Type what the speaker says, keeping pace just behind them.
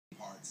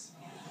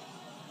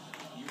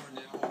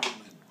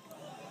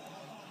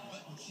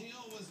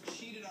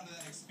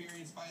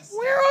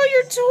Where are all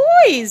your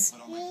toys?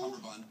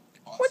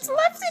 What's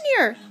left in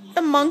here?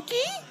 The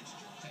monkey?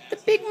 The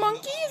big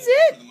monkey, is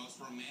it?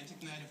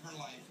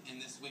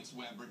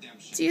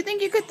 Do you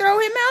think you could throw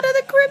him out of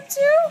the crib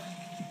too?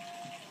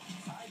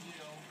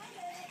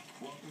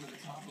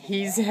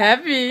 He's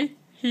heavy.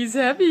 He's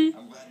heavy.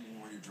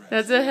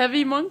 That's a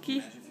heavy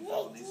monkey.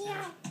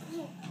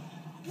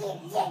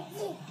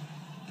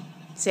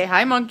 Say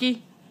hi,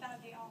 monkey. That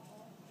would be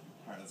awful.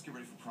 Alright, let's get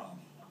ready for prom.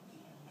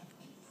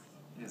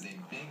 It is a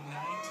big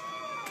night.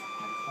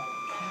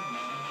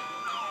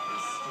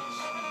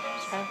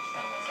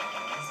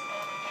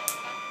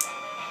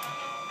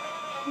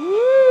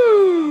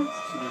 Woo!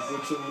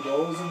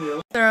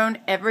 Thrown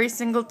every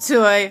single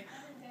toy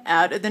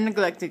out of the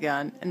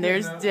neglectagon, and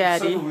there's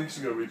Daddy. Several weeks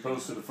ago, we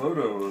posted a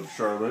photo of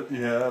Charlotte.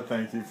 Yeah,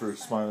 thank you for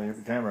smiling at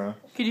the camera.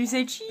 Could you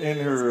say cheese? In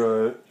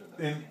her,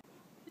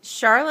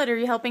 Charlotte, are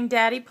you helping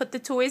Daddy put the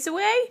toys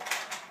away?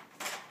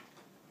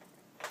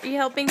 Are you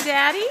helping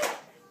Daddy?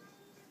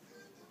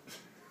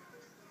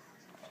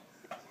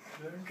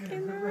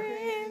 In the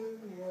rain.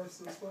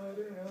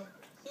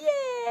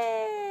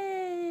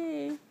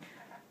 Yay!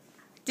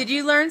 Did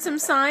you learn some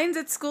signs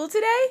at school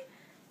today?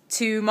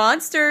 2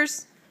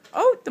 monsters.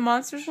 Oh, the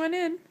monsters went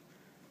in.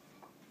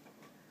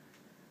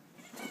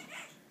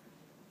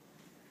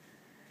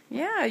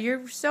 Yeah,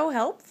 you're so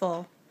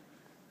helpful.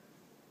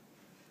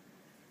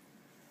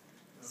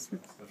 That's the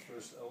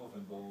first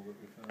elephant bowl that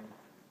we found.